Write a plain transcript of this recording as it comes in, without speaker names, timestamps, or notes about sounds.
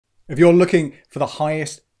If you're looking for the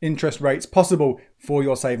highest interest rates possible for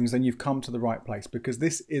your savings, then you've come to the right place, because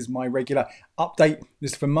this is my regular update.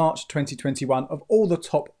 This is for March 2021 of all the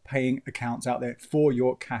top paying accounts out there for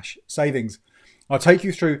your cash savings. I'll take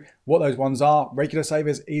you through what those ones are: regular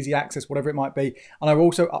savers, easy access, whatever it might be. And I will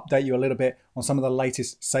also update you a little bit on some of the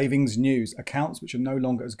latest savings news, accounts which are no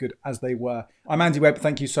longer as good as they were. I'm Andy Webb.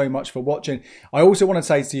 Thank you so much for watching. I also want to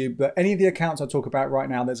say to you that any of the accounts I talk about right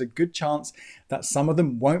now, there's a good chance that some of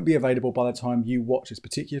them won't be available by the time you watch this,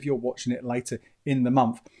 particularly if you're watching it later in the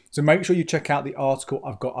month. So make sure you check out the article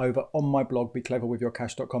I've got over on my blog,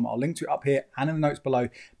 becleverwithyourcash.com. I'll link to it up here and in the notes below,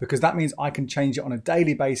 because that means I can change it on a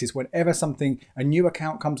daily basis whenever a new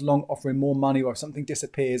account comes along offering more money, or if something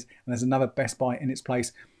disappears and there's another best buy in its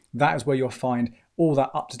place. That is where you'll find all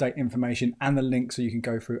that up-to-date information and the link so you can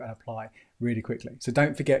go through and apply really quickly. So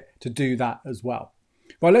don't forget to do that as well.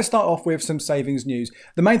 Well, let's start off with some savings news.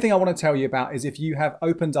 The main thing I want to tell you about is if you have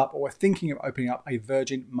opened up or are thinking of opening up a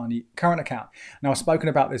Virgin Money current account. Now, I've spoken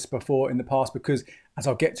about this before in the past because, as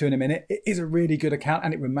I'll get to in a minute, it is a really good account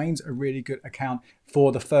and it remains a really good account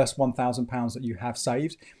for the first £1,000 that you have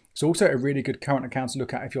saved. It's also a really good current account to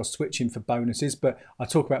look at if you're switching for bonuses, but I'll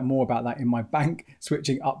talk about more about that in my bank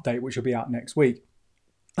switching update, which will be out next week.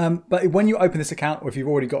 But when you open this account, or if you've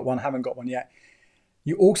already got one, haven't got one yet,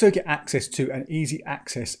 you also get access to an easy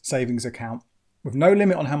access savings account with no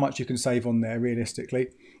limit on how much you can save on there realistically,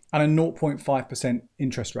 and a 0.5%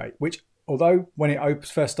 interest rate, which, although when it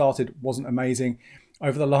first started wasn't amazing,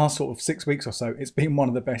 over the last sort of 6 weeks or so, it's been one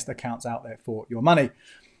of the best accounts out there for your money.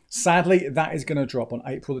 Sadly, that is going to drop on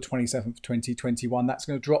April the 27th, 2021. That's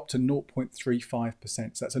going to drop to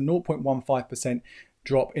 0.35%. So that's a 0.15%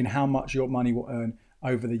 drop in how much your money will earn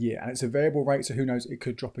over the year. And it's a variable rate, so who knows, it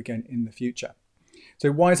could drop again in the future.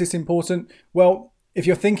 So why is this important? Well, if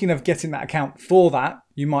you're thinking of getting that account for that,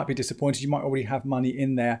 you might be disappointed. You might already have money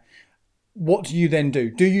in there. What do you then do?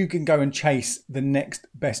 Do you can go and chase the next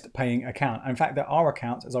best paying account? In fact, there are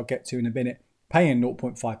accounts, as I'll get to in a minute, paying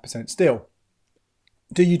 0.5% still.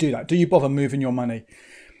 Do you do that? Do you bother moving your money?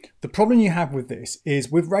 The problem you have with this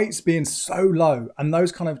is, with rates being so low and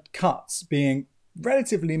those kind of cuts being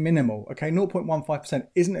relatively minimal, okay, 0.15%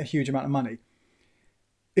 isn't a huge amount of money.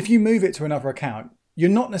 If you move it to another account, you're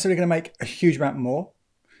not necessarily going to make a huge amount more.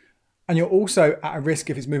 And you're also at a risk,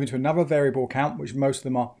 if it's moving to another variable account, which most of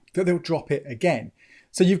them are, that they'll drop it again.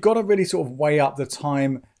 So you've got to really sort of weigh up the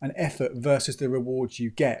time and effort versus the rewards you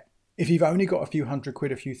get. If you've only got a few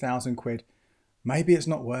 £100, a few £1,000, maybe it's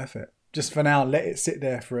not worth it. Just for now, let it sit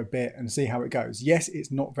there for a bit and see how it goes. Yes, it's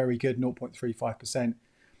not very good, 0.35%,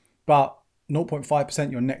 but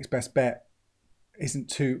 0.5%, your next best bet, isn't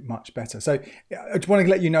too much better. So I just want to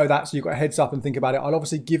let you know that, so you've got a heads up and think about it. I'll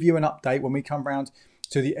obviously give you an update when we come round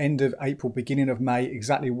to the end of April, beginning of May,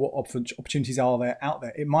 exactly what opportunities are there out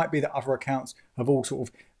there. It might be that other accounts have all sort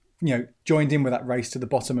of, joined in with that race to the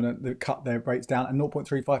bottom and cut their rates down, and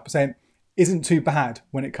 0.35% isn't too bad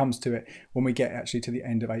when it comes to it when we get actually to the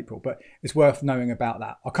end of April. But it's worth knowing about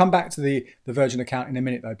that. I'll come back to the Virgin account in a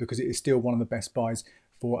minute though, because it is still one of the best buys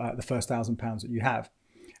for the first £1,000 that you have.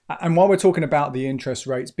 And while we're talking about the interest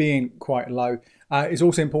rates being quite low, it's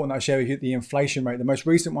also important that I share with you the inflation rate. The most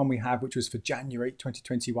recent one we have, which was for January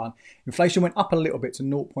 2021, inflation went up a little bit to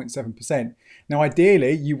 0.7%. Now,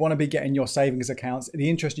 ideally, you want to be getting your savings accounts, the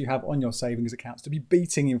interest you have on your savings accounts, to be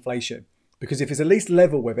beating inflation. Because if it's at least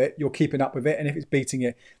level with it, you're keeping up with it. And if it's beating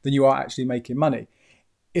it, then you are actually making money.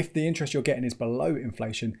 If the interest you're getting is below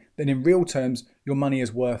inflation, then in real terms, your money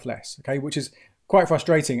is worth less, okay? Which is quite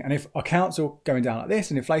frustrating. And if accounts are going down like this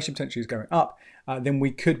and inflation potentially is going up, then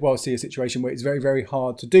we could well see a situation where it's very, very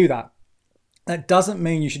hard to do that. That doesn't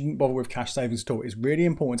mean you shouldn't bother with cash savings at all. It's really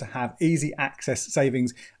important to have easy access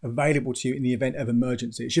savings available to you in the event of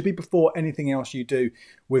emergency. It should be before anything else you do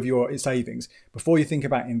with your savings. Before you think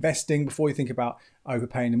about investing, before you think about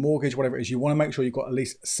overpaying the mortgage, whatever it is, you want to make sure you've got at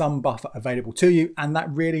least some buffer available to you. And that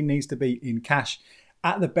really needs to be in cash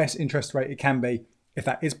at the best interest rate it can be. If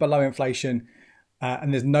that is below inflation,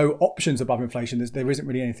 and there's no options above inflation, there isn't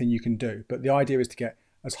really anything you can do. But the idea is to get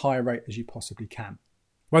as high a rate as you possibly can.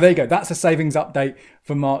 Well, there you go. That's a savings update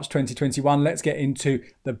for March 2021. Let's get into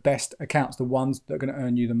the best accounts, the ones that are going to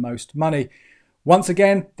earn you the most money. Once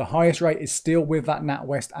again, the highest rate is still with that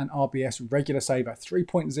NatWest and RBS regular saver,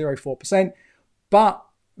 3.04%, but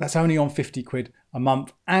that's only on £50 a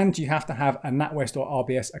month, and you have to have a NatWest or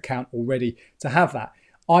RBS account already to have that.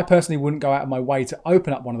 I personally wouldn't go out of my way to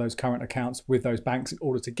open up one of those current accounts with those banks in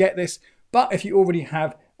order to get this. But if you already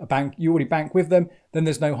have a bank, you already bank with them, then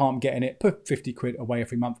there's no harm getting it. Put £50 away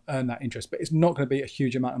every month, earn that interest. But it's not going to be a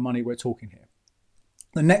huge amount of money we're talking here.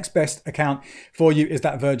 The next best account for you is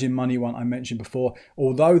that Virgin Money one I mentioned before.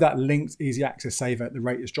 Although that linked easy access saver, the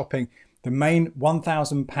rate is dropping. The main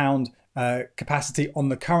 £1,000 capacity on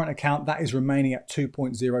the current account, that is remaining at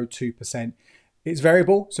 2.02%. It's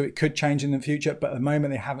variable, so it could change in the future, but at the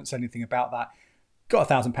moment they haven't said anything about that. Got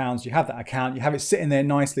 £1,000, you have that account, you have it sitting there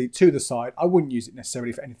nicely to the side. I wouldn't use it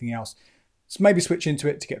necessarily for anything else. So maybe switch into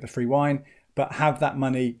it to get the free wine, but have that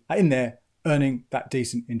money in there earning that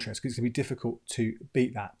decent interest, because it's going to be difficult to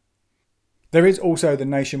beat that. There is also the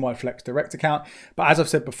Nationwide Flex Direct account, but as I've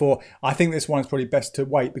said before, I think this one is probably best to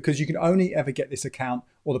wait because you can only ever get this account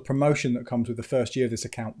or the promotion that comes with the first year of this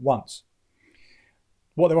account once.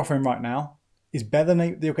 What they're offering right now is better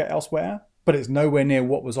than you'll get elsewhere, but it's nowhere near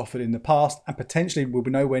what was offered in the past and potentially will be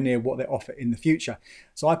nowhere near what they offer in the future.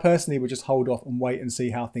 So I personally would just hold off and wait and see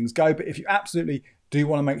how things go. But if you absolutely do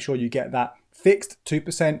want to make sure you get that fixed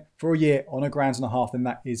 2% for a year on £1.5 grand, then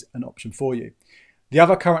that is an option for you. The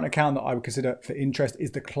other current account that I would consider for interest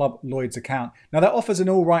is the Club Lloyds account. Now that offers an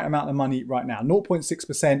all right amount of money right now,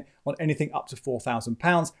 0.6% on anything up to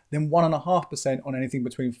 £4,000, then 1.5% on anything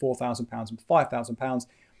between £4,000 and £5,000.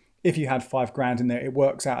 If you had £5 grand in there, it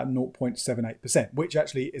works out at 0.78%, which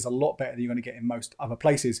actually is a lot better than you're going to get in most other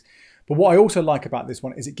places. But what I also like about this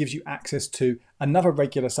one is it gives you access to another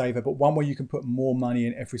regular saver, but one where you can put more money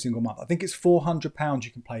in every single month. I think it's £400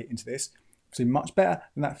 you can play into this. So much better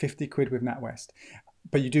than that 50 quid with NatWest.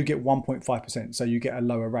 But you do get 1.5%, so you get a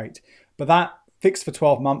lower rate. But that fixed for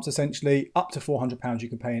 12 months, essentially, up to £400 you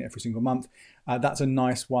can pay in every single month. That's a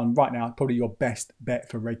nice one right now, probably your best bet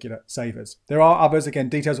for regular savers. There are others, again,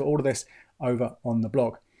 details of all of this over on the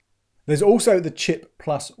blog. There's also the Chip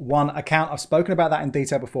Plus One account. I've spoken about that in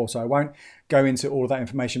detail before, so I won't go into all of that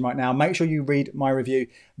information right now. Make sure you read my review.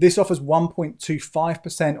 This offers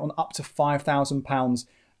 1.25% on up to £5,000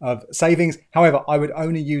 of savings. However, I would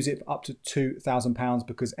only use it for up to £2,000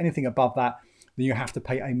 because anything above that, then you have to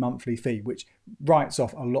pay a monthly fee, which writes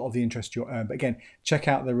off a lot of the interest you'll earn. But again, check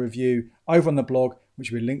out the review over on the blog, which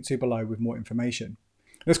will be linked to below with more information.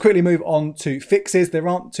 Let's quickly move on to fixes. There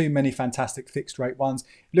aren't too many fantastic fixed rate ones.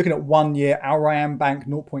 Looking at 1 year, Al Rayyan Bank,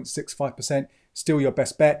 0.65%, still your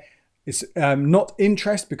best bet. It's not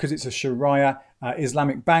interest because it's a Sharia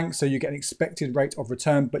Islamic bank, so you get an expected rate of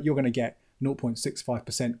return, but you're going to get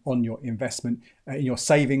 0.65% on your investment in your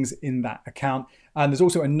savings in that account. And there's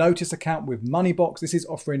also a notice account with Moneybox. This is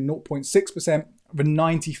offering 0.6% of a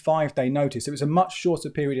 95-day notice. So it's a much shorter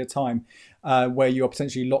period of time where you're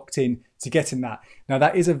potentially locked in to getting that. Now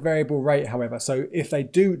that is a variable rate, however. So if they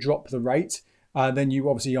do drop the rate, then you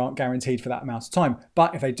obviously aren't guaranteed for that amount of time.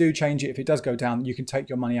 But if they do change it, if it does go down, you can take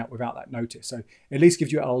your money out without that notice. So at least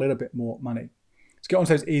gives you a little bit more money. Let's get on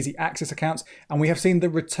to those easy access accounts. And we have seen the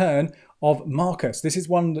return of Marcus. This is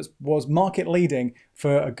one that was market leading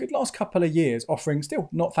for a good last couple of years, offering still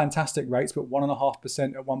not fantastic rates, but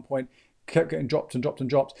 1.5% at one point, kept getting dropped and dropped and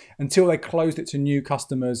dropped until they closed it to new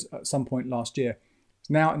customers at some point last year.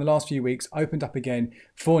 Now in the last few weeks, opened up again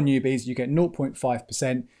for newbies. You get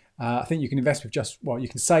 0.5%. I think you can invest with just, well, you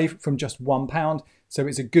can save from just £1. So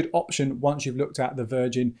it's a good option once you've looked at the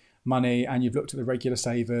Virgin Money and you've looked at the regular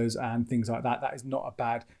savers and things like that. That is not a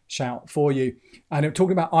bad shout for you. And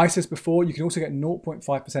talking about ISAs before, you can also get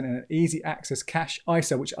 0.5% in an easy access cash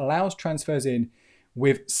ISA, which allows transfers in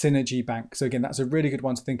with Synergy Bank. So again, that's a really good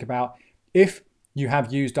one to think about. If you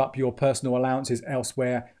have used up your personal allowances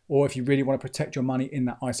elsewhere, or if you really want to protect your money in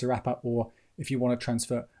that ISA wrapper, or if you want to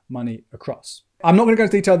transfer money across. I'm not going to go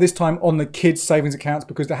into detail this time on the kids' savings accounts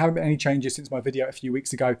because there haven't been any changes since my video a few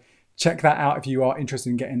weeks ago. Check that out if you are interested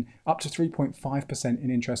in getting up to 3.5% in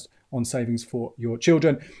interest on savings for your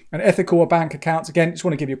children. And ethical bank accounts, again, just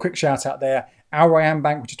want to give you a quick shout out there. Al Rayyan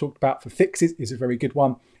Bank, which I talked about for fixes, is a very good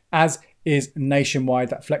one, as is Nationwide,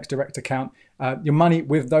 that Flex Direct account. Your money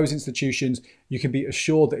with those institutions, you can be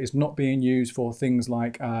assured that it's not being used for things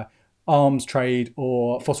like arms trade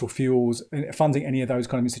or fossil fuels, funding any of those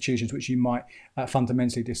kind of institutions which you might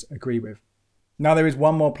fundamentally disagree with. Now, there is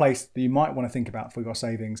one more place that you might want to think about for your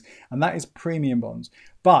savings, and that is premium bonds.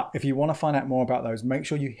 But if you want to find out more about those, make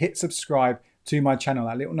sure you hit subscribe to my channel,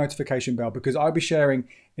 that little notification bell, because I'll be sharing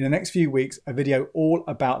in the next few weeks a video all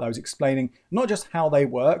about those, explaining not just how they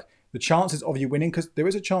work, the chances of you winning, because there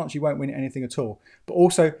is a chance you won't win anything at all, but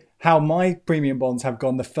also how my premium bonds have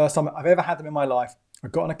gone the first time I've ever had them in my life. I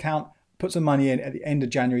got an account, put some money in at the end of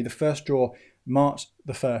January, the first draw, March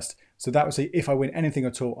the 1st. So that will see if I win anything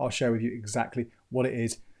at all. I'll share with you exactly what it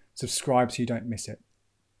is. Subscribe so you don't miss it.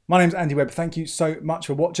 My name's Andy Webb. Thank you so much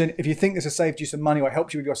for watching. If you think this has saved you some money or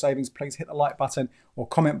helped you with your savings, please hit the like button or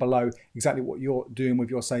comment below exactly what you're doing with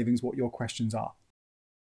your savings, what your questions are.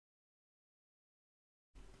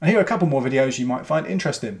 And here are a couple more videos you might find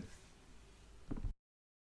interesting.